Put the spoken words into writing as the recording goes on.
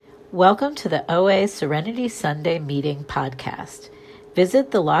Welcome to the OA Serenity Sunday Meeting podcast.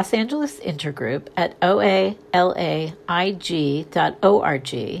 Visit the Los Angeles Intergroup at oalaig.org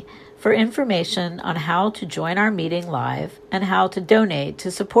for information on how to join our meeting live and how to donate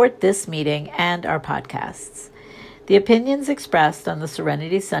to support this meeting and our podcasts. The opinions expressed on the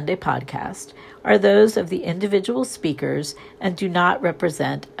Serenity Sunday podcast are those of the individual speakers and do not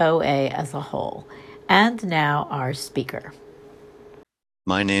represent OA as a whole. And now our speaker.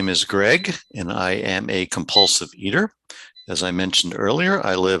 My name is Greg, and I am a compulsive eater. As I mentioned earlier,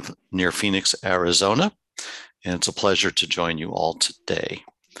 I live near Phoenix, Arizona, and it's a pleasure to join you all today.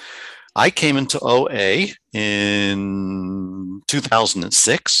 I came into OA in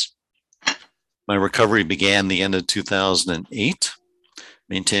 2006. My recovery began the end of 2008,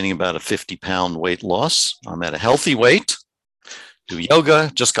 maintaining about a 50-pound weight loss. I'm at a healthy weight, do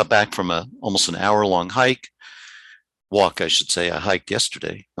yoga, just got back from almost an hour-long walk, I should say. I hiked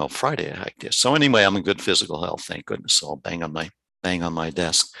yesterday. No, Friday I hiked yesterday. So anyway, I'm in good physical health, thank goodness. So I'll bang on my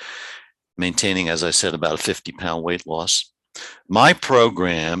desk, maintaining, as I said, about a 50-pound weight loss. My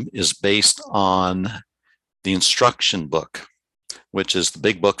program is based on the instruction book, which is the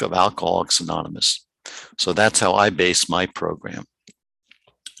big book of Alcoholics Anonymous. So that's how I base my program.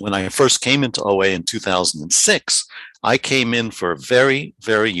 When I first came into OA in 2006, I came in for a very,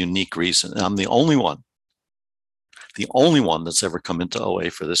 very unique reason. And I'm the only one that's ever come into OA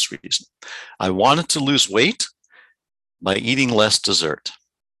for this reason. I wanted to lose weight by eating less dessert.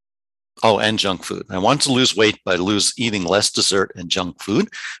 Oh, and junk food. I wanted to lose weight by eating less dessert and junk food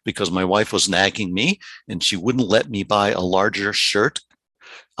because my wife was nagging me and she wouldn't let me buy a larger shirt.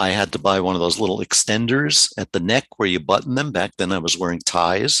 I had to buy one of those little extenders at the neck where you button them. Back then I was wearing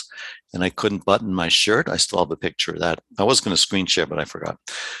ties and I couldn't button my shirt. I still have a picture of that. I was going to screen share, but I forgot.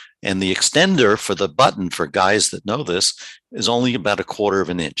 And the extender for the button, for guys that know this, is only about 1/4 of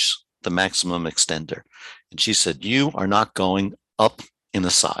an inch, the maximum extender. And she said, you are not going up in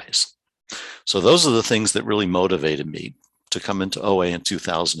a size. So those are the things that really motivated me to come into OA in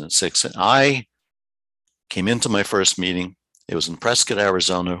 2006. And I came into my first meeting. It was in Prescott,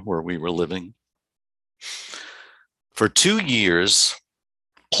 Arizona, where we were living. For 2 years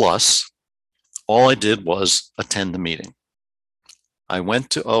plus, all I did was attend the meeting. I went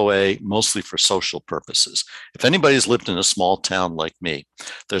to OA mostly for social purposes. If anybody's lived in a small town like me,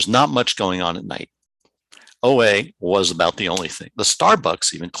 there's not much going on at night. OA was about the only thing. The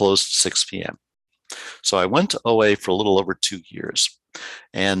Starbucks even closed at 6 p.m. So I went to OA for a little over 2 years.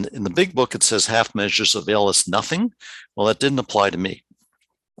 And in the big book, it says half measures avail us nothing. Well, that didn't apply to me.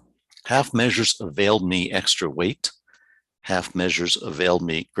 Half measures availed me extra weight. Half measures availed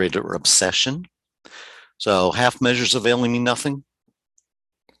me greater obsession. So half measures availing me nothing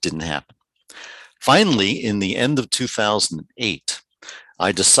didn't happen. Finally, in the end of 2008,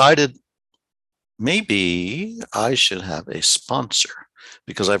 I decided maybe I should have a sponsor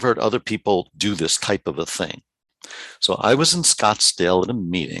because I've heard other people do this type of a thing. So I was in Scottsdale at a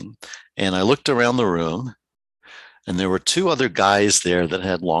meeting and I looked around the room and there were 2 other guys there that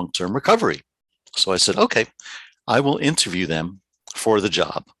had long-term recovery. So I said, okay, I will interview them for the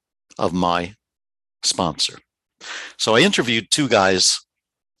job of my sponsor. So I interviewed 2 guys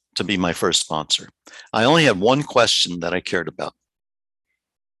to be my first sponsor. I only had one question that I cared about.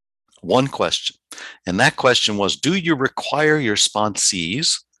 One question. And that question was, do you require your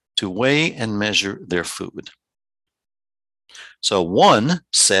sponsees to weigh and measure their food? So one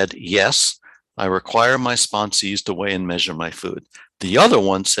said, yes, I require my sponsees to weigh and measure my food. The other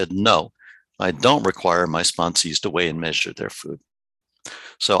one said, no, I don't require my sponsees to weigh and measure their food.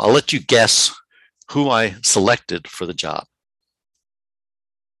 So I'll let you guess who I selected for the job.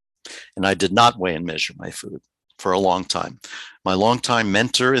 And I did not weigh and measure my food for a long time. My longtime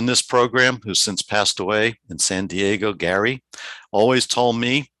mentor in this program, who's since passed away in San Diego, Gary, always told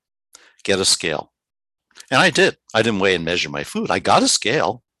me, get a scale. And I did. I didn't weigh and measure my food. I got a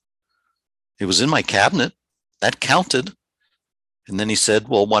scale. It was in my cabinet. That counted. And then he said,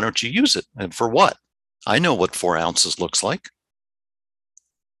 well, why don't you use it? And for what? I know what 4 ounces looks like.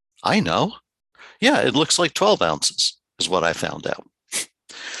 I know. Yeah, it looks like 12 ounces is what I found out.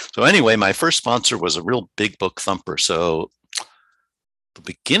 So anyway, my first sponsor was a real big book thumper. So the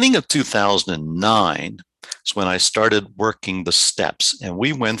beginning of 2009 is when I started working the steps, and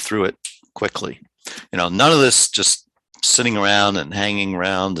we went through it quickly. None of this just sitting around and hanging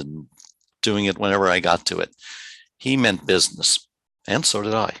around and doing it whenever I got to it. He meant business, and so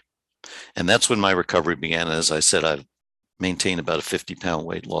did I. And that's when my recovery began. As I said, I've maintained about a 50-pound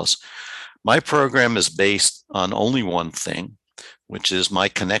weight loss. My program is based on only one thing, which is my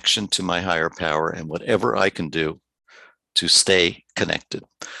connection to my higher power and whatever I can do to stay connected.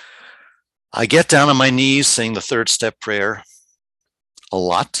 I get down on my knees saying the third step prayer a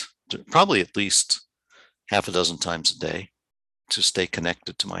lot, probably at least half a dozen times a day to stay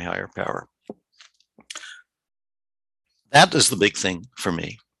connected to my higher power. That is the big thing for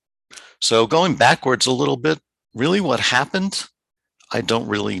me. So going backwards a little bit, really what happened, I don't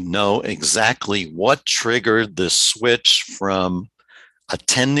really know exactly what triggered the switch from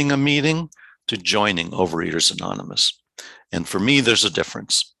attending a meeting to joining Overeaters Anonymous. And for me, there's a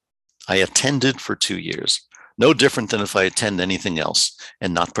difference. I attended for 2 years, no different than if I attend anything else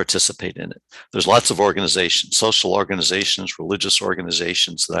and not participate in it. There's lots of organizations, social organizations, religious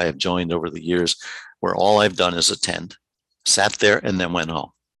organizations that I have joined over the years where all I've done is attend, sat there, and then went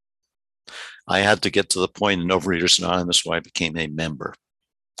home. I had to get to the point in Overeaters Anonymous where I became a member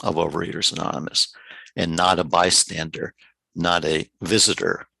of Overeaters Anonymous and not a bystander, not a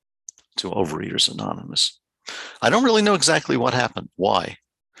visitor to Overeaters Anonymous. I don't really know exactly what happened, why.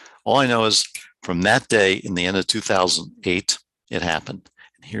 All I know is from that day in the end of 2008, it happened.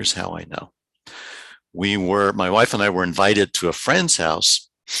 And here's how I know. My wife and I were invited to a friend's house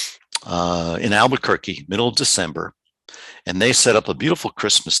in Albuquerque, middle of December. And they set up a beautiful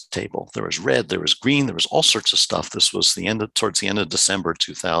Christmas table. There was red, there was green, there was all sorts of stuff. This was towards the end of December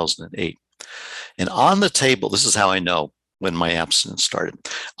 2008. And on the table, this is how I know when my abstinence started.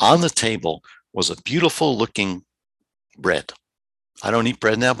 On the table was a beautiful looking bread. I don't eat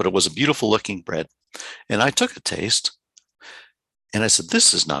bread now, but it was a beautiful looking bread. And I took a taste and I said,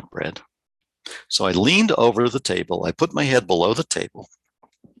 this is not bread. So I leaned over the table. I put my head below the table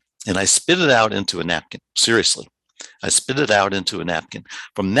and I spit it out into a napkin. Seriously. I spit it out into a napkin.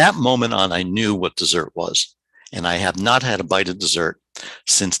 From that moment on, I knew what dessert was. And I have not had a bite of dessert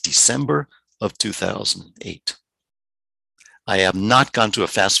since December of 2008. I have not gone to a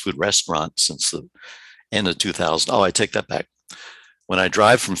fast food restaurant since the end of 2000. Oh, I take that back. When I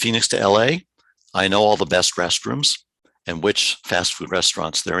drive from Phoenix to LA, I know all the best restrooms and which fast food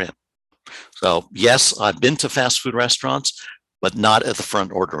restaurants they're in. So yes, I've been to fast food restaurants, but not at the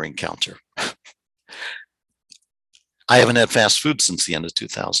front ordering counter. I haven't had fast food since the end of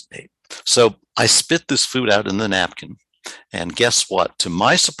 2008. So I spit this food out in the napkin. And guess what? To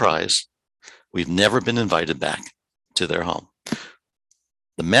my surprise, we've never been invited back to their home.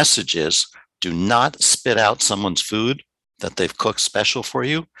 The message is, do not spit out someone's food that they've cooked special for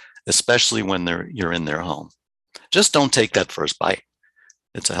you, especially when you're in their home. Just don't take that first bite.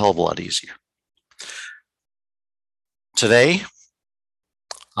 It's a hell of a lot easier. Today,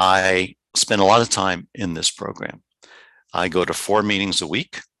 I spend a lot of time in this program. I go to 4 meetings a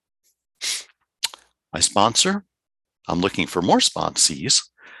week. I sponsor. I'm looking for more sponsees,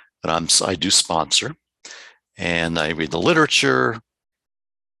 but I do sponsor. And I read the literature.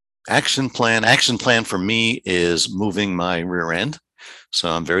 Action plan. Action plan for me is moving my rear end. So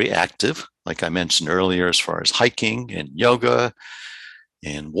I'm very active, like I mentioned earlier, as far as hiking and yoga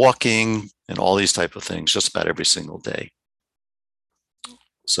and walking and all these type of things, just about every single day.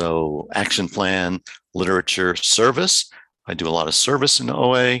 So action plan, literature, service. I do a lot of service in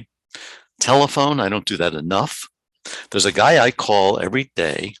OA. Telephone, I don't do that enough. There's a guy I call every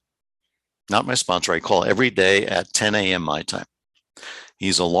day, not my sponsor, I call every day at 10 a.m. my time.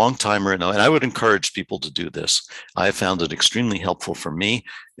 He's a long timer, and I would encourage people to do this. I found it extremely helpful for me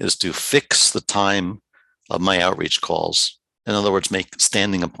is to fix the time of my outreach calls. In other words, make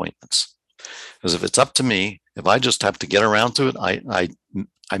standing appointments. Because if it's up to me, if I just have to get around to it,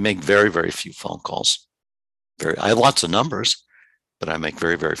 I make very, very few phone calls. I have lots of numbers, but I make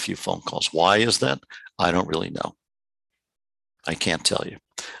very, very few phone calls. Why is that? I don't really know. I can't tell you.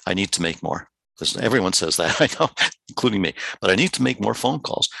 I need to make more. Everyone says that, I know, including me, but I need to make more phone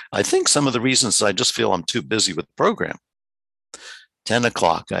calls. I think some of the reasons is I just feel I'm too busy with the program. 10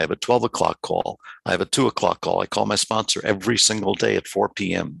 o'clock, I have a 12 o'clock call. I have a 2 o'clock call. I call my sponsor every single day at 4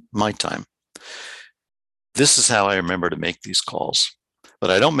 p.m. my time. This is how I remember to make these calls. But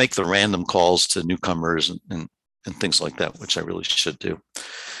I don't make the random calls to newcomers and things like that, which I really should do.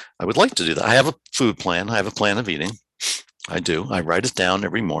 I would like to do that. I have a food plan. I have a plan of eating. I do. I write it down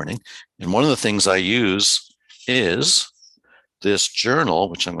every morning. And one of the things I use is this journal,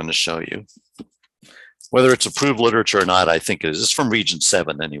 which I'm going to show you. Whether it's approved literature or not, I think it is. It's from Region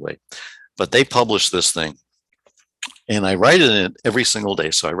 7 anyway. But they publish this thing. And I write it in every single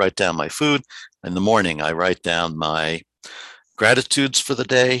day. So I write down my food. In the morning, I write down my gratitudes for the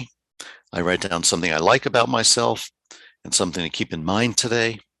day. I write down something I like about myself and something to keep in mind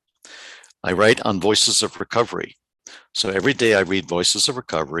today. I write on Voices of Recovery. So every day I read Voices of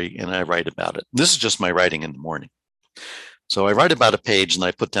Recovery and I write about it. This is just my writing in the morning. So I write about a page and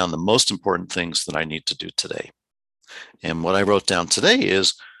I put down the most important things that I need to do today. And what I wrote down today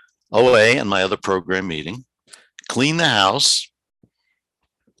is OA and my other program meeting, clean the house,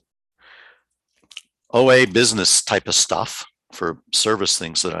 OA business type of stuff for service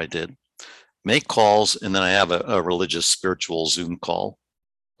things that I did, make calls, and then I have a religious spiritual Zoom call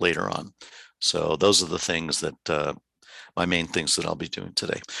later on. So those are the things that my main things that I'll be doing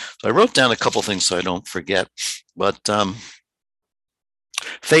today. So I wrote down a couple things so I don't forget, but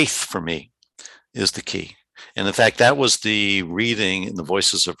faith for me is the key. And in fact, that was the reading in the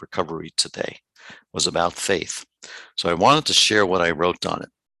Voices of Recovery today, was about faith. So I wanted to share what I wrote on it,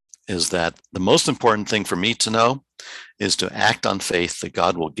 is that the most important thing for me to know is to act on faith that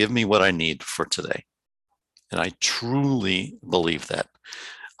God will give me what I need for today. And I truly believe that.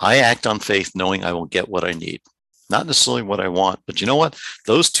 I act on faith knowing I will get what I need. Not necessarily what I want, but you know what?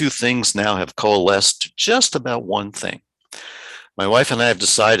 Those two things now have coalesced to just about one thing. My wife and I have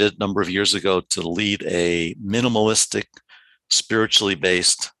decided a number of years ago to lead a minimalistic, spiritually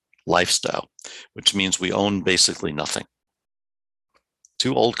based lifestyle, which means we own basically nothing.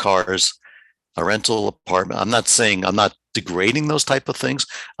 2 old cars, a rental apartment. I'm not degrading those type of things.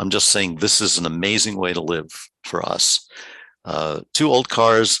 I'm just saying this is an amazing way to live for us. 2 old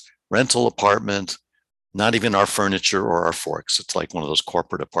cars, rental apartment, not even our furniture or our forks. It's like one of those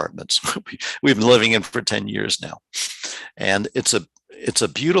corporate apartments we've been living in for 10 years now. And it's a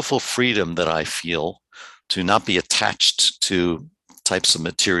beautiful freedom that I feel to not be attached to types of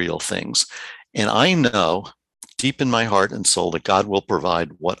material things. And I know deep in my heart and soul that God will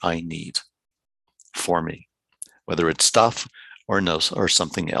provide what I need for me, whether it's stuff or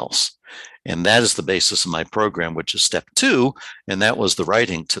something else. And that is the basis of my program, which is step 2. And that was the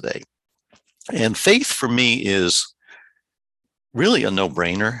writing today. And faith for me is really a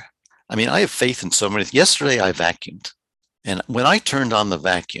no-brainer. I mean, I have faith in so many. Yesterday I vacuumed. And when I turned on the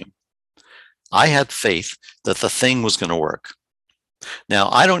vacuum, I had faith that the thing was going to work. Now,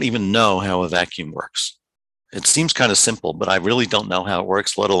 I don't even know how a vacuum works. It seems kind of simple, but I really don't know how it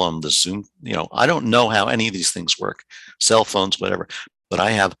works, let alone the Zoom. I don't know how any of these things work, cell phones, whatever. But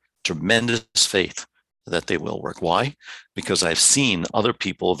I have tremendous faith that they will work. Why? Because I've seen other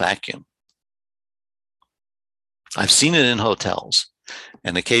people vacuum. I've seen it in hotels,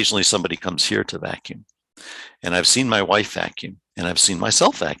 and occasionally somebody comes here to vacuum. And I've seen my wife vacuum, and I've seen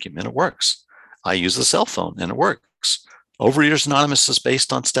myself vacuum, and it works. I use a cell phone, and it works. Overeaters Anonymous is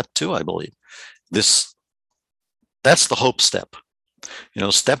based on step 2, I believe. That's the hope step.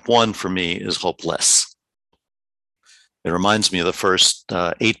 Step 1 for me is hopeless. It reminds me of the first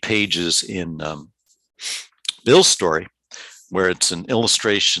 8 pages in Bill's story, where it's an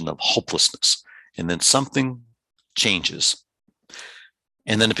illustration of hopelessness, and then something changes,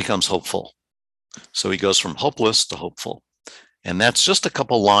 and then it becomes hopeful. So he goes from hopeless to hopeful. And that's just a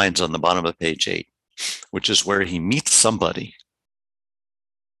couple lines on the bottom of page 8, which is where he meets somebody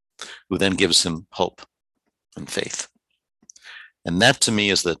who then gives him hope and faith. And that to me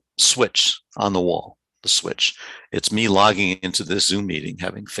is the switch on the wall, the switch. It's me logging into this Zoom meeting,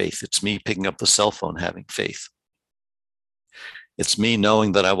 having faith. It's me picking up the cell phone, having faith. It's me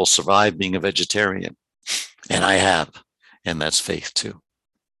knowing that I will survive being a vegetarian. And I have. And that's faith too.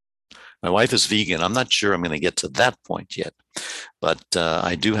 My wife is vegan. I'm not sure I'm going to get to that point yet, but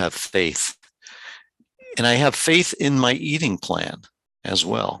I do have faith. And I have faith in my eating plan as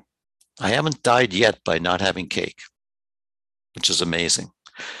well. I haven't died yet by not having cake, which is amazing.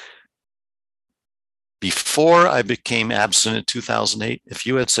 Before I became abstinent in 2008, if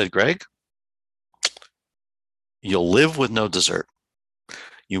you had said, Greg, you'll live with no dessert.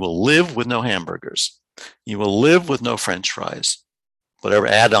 You will live with no hamburgers. You will live with no French fries. Whatever,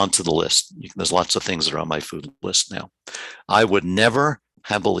 add on to the list. There's lots of things that are on my food list now. I would never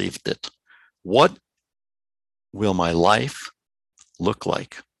have believed it. What will my life look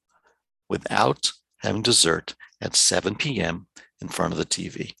like without having dessert at 7 p.m. in front of the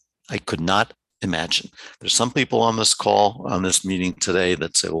TV? I could not imagine. There's some people on this call, on this meeting today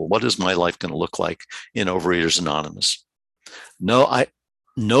that say, well, what is my life going to look like in Overeaters Anonymous?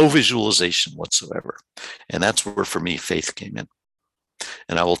 No visualization whatsoever. And that's where, for me, faith came in.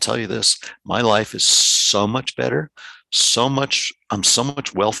 And I will tell you this, my life is so much better, I'm so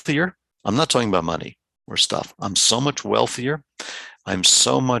much wealthier. I'm not talking about money or stuff. I'm so much wealthier. I'm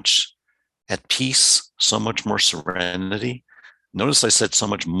so much at peace, so much more serenity. Notice I said so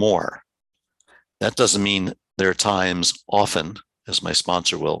much more. That doesn't mean there are times often, as my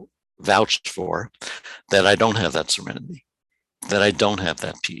sponsor will vouch for, that I don't have that serenity, that I don't have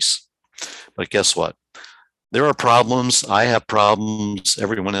that peace. But guess what? There are problems. I have problems.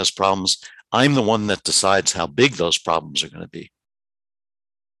 Everyone has problems. I'm the one that decides how big those problems are going to be.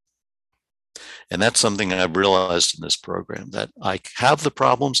 And that's something I've realized in this program, that I have the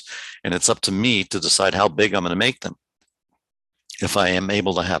problems and it's up to me to decide how big I'm going to make them. If I am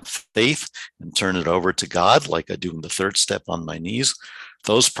able to have faith and turn it over to God, like I do in the third step on my knees,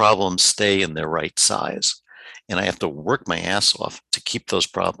 those problems stay in their right size. And I have to work my ass off to keep those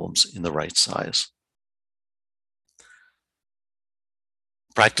problems in the right size.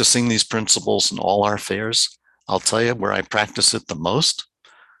 Practicing these principles in all our affairs, I'll tell you where I practice it the most,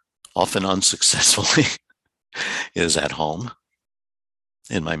 often unsuccessfully, is at home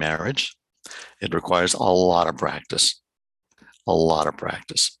in my marriage. It requires a lot of practice, a lot of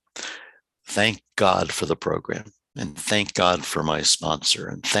practice. Thank God for the program, and thank God for my sponsor,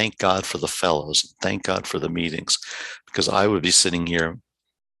 and thank God for the fellows, and thank God for the meetings, because I would be sitting here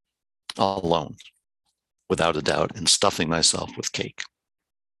alone, without a doubt, and stuffing myself with cake.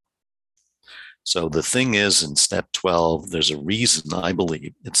 So the thing is, in step 12, there's a reason I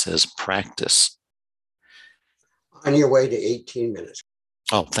believe it says practice. On your way to 18 minutes.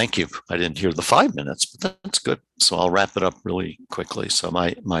 Oh, thank you. I didn't hear the 5 minutes, but that's good. So I'll wrap it up really quickly. So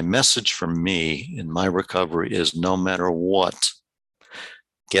my message for me in my recovery is, no matter what,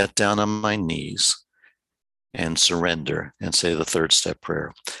 get down on my knees and surrender and say the third step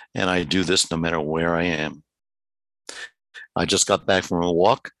prayer. And I do this no matter where I am. I just got back from a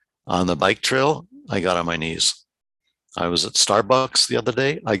walk on the bike trail. I got on my knees. I was at Starbucks the other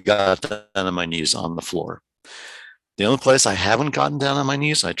day. I got down on my knees on the floor. The only place I haven't gotten down on my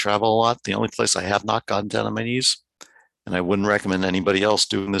knees, I travel a lot. The only place I have not gotten down on my knees, and I wouldn't recommend anybody else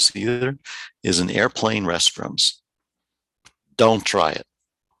doing this either, is in airplane restrooms. Don't try it.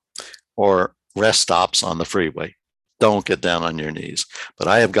 Or rest stops on the freeway. Don't get down on your knees. But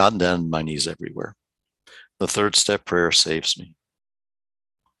I have gotten down on my knees everywhere. The third step prayer saves me,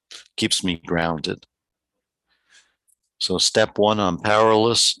 keeps me grounded. So step 1, I'm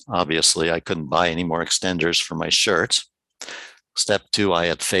powerless. Obviously, I couldn't buy any more extenders for my shirt. Step 2, I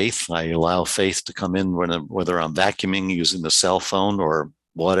had faith. I allow faith to come in whether I'm vacuuming, using the cell phone, or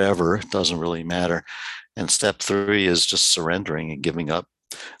whatever. It doesn't really matter. And step 3 is just surrendering and giving up.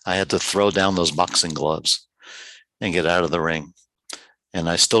 I had to throw down those boxing gloves and get out of the ring. And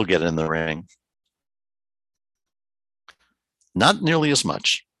I still get in the ring. Not nearly as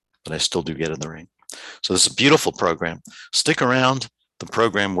much, but I still do get in the ring. So this is a beautiful program. Stick around. The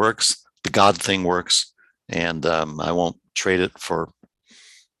program works. The God thing works. And I won't trade it for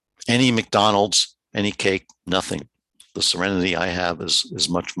any McDonald's, any cake, nothing. The serenity I have is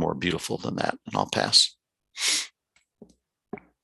much more beautiful than that. And I'll pass.